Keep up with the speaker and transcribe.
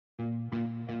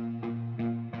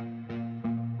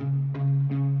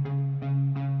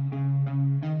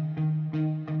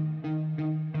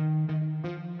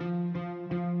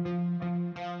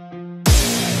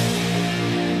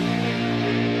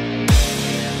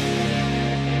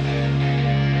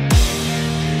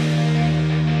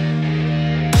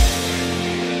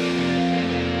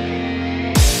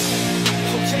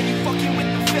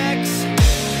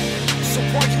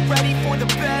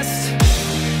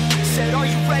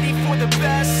ready for the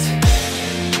best.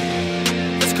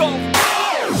 Let's go.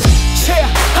 Yeah,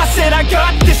 I said I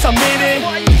got this, I'm in it.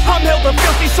 I'm hella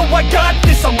filthy, so I got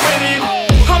this, I'm winning.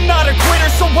 I'm not a quitter,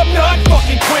 so I'm not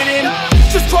fucking quitting.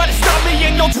 Just try to stop me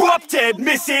and you'll drop dead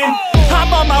missing.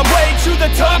 I'm on my way to the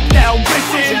top now,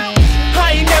 listen.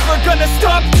 I ain't never gonna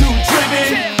stop, too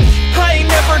driven. I ain't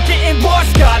never getting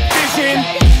lost, got vision.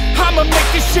 I'ma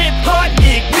make this shit hot,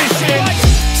 ignition.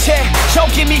 Yeah, y'all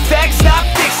give me facts, not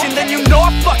fiction. Then you know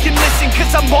I fucking listen, cause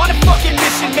I'm on a fucking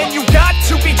mission. Man, you got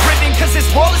to be driven, cause this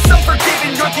world is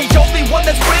unforgiving. You're the only one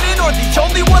that's winning, or the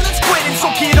only one that's quitting.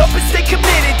 So get up and stay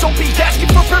committed, don't be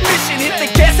asking for permission. Hit the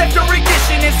gas after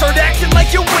ignition and start acting like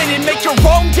you're winning. Make your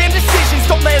own damn decisions,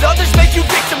 don't let others make you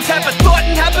victims. Have a thought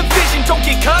and have a vision, don't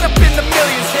get caught up in the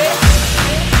millions.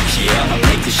 Yeah, I'ma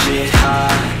make this shit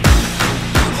hot.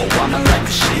 Oh, I'ma light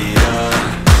this shit up.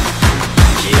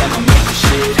 Yeah, I'ma make this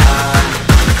shit hot.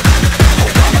 Oh,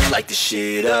 I'ma light this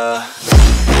shit up.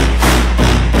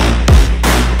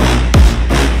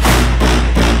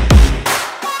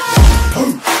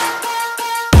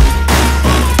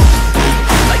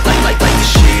 Light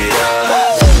this shit up.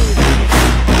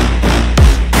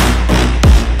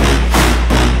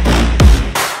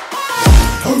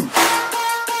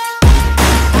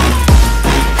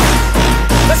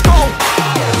 Let's go.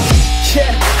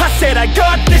 Yeah, I said I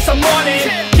got this, I'm on it.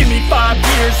 Give me 5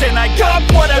 years and I got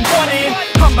what I wanted.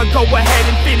 I'ma go ahead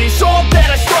and finish all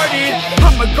that I started.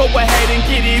 I'ma go ahead and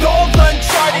get it all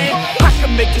uncharted. I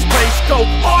can make this place go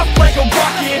off like a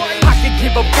rocket. I can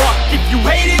give a fuck if you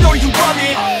hate it or you love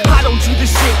it. I don't do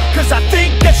this shit cause I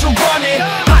think that you're on it.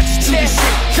 I just do this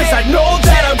shit cause I know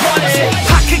that I want it.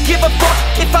 I could give a fuck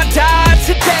if I die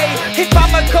today. If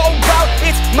I'ma go out,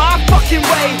 it's my fucking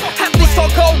way. At least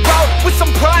I'll go out with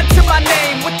some pride to my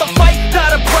name. With the fight,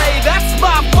 not a play, that's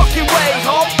my fucking way,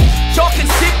 home. Y'all can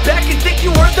sit back and think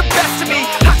you heard the best of me.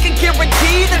 I can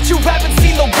guarantee that you haven't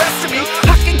seen the rest of me.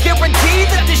 I can guarantee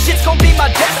that this shit's gonna be my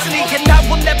destiny. And I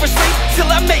will never sleep till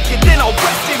I make it, then I'll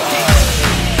rest in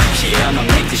peace. Yeah, I'ma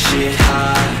make this shit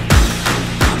hot.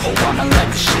 Oh, I'ma light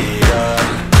this shit up.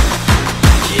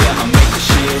 Yeah, I'ma make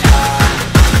this shit hot.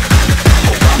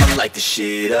 Oh, I'ma light this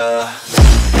shit up.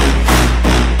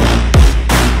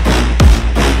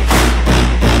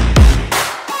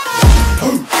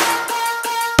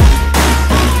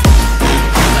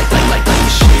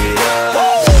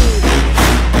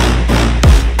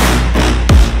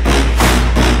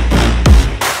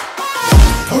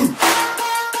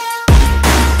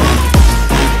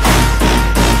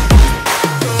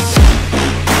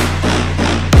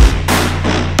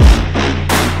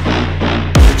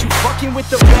 With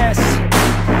the best,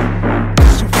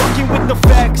 you fucking with the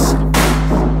facts.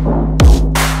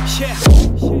 Yeah,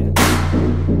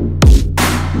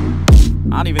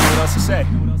 I don't even know what else to say.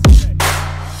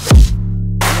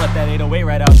 I'll let that 808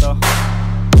 right out though.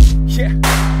 Yeah.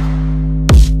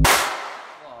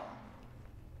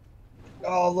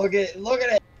 Oh, look at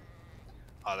it.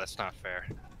 Oh, that's not fair.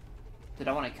 Dude,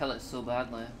 I want to kill it so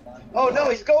badly. Oh no,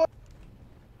 he's going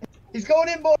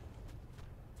in, boy.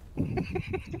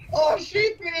 Oh,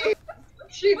 sheepy!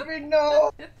 Sheepy,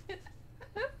 no!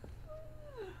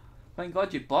 Thank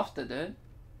God you buffed it, dude.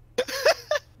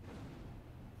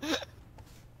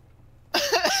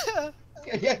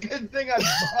 Yeah, good thing I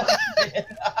buffed it.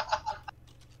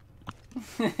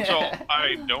 So,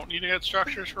 I don't need to get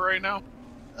structures for right now?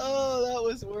 Oh, that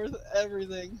was worth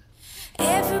everything.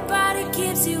 Everybody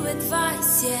gives you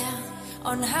advice, yeah,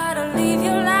 on how to live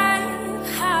your life,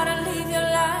 how to live your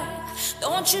life.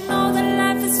 Don't you know that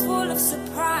life is full of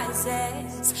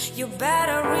surprises? You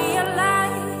better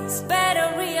realize,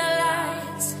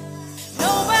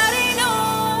 nobody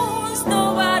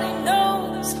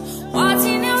knows what's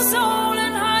in your soul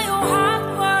and how your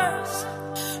heart works.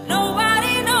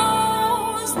 Nobody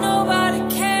knows, nobody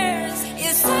cares.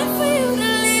 It's time for you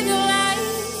to live your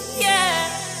life, yeah.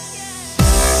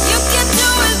 You can do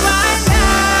it right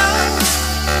now.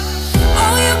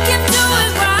 Oh, you can do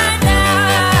it right now.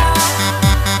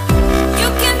 You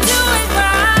can do it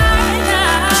right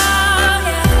now,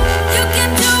 yeah. You can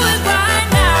do it right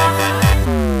now.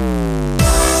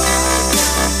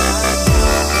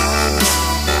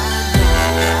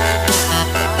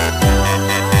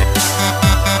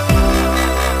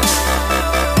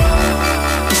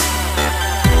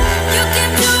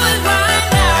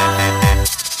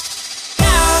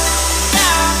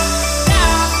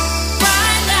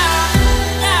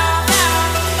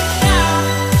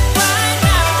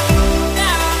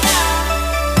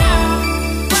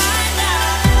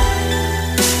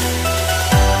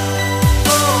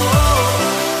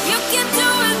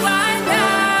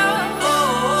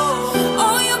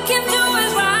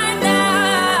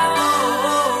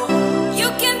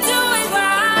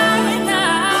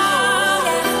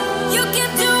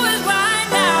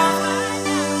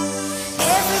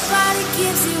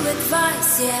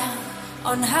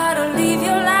 on how to live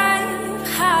your life,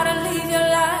 how to live your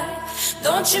life.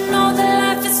 Don't you know that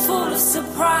life is full of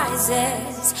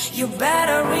surprises? You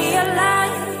better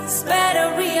realize, better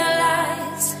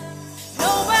realize.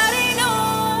 Nobody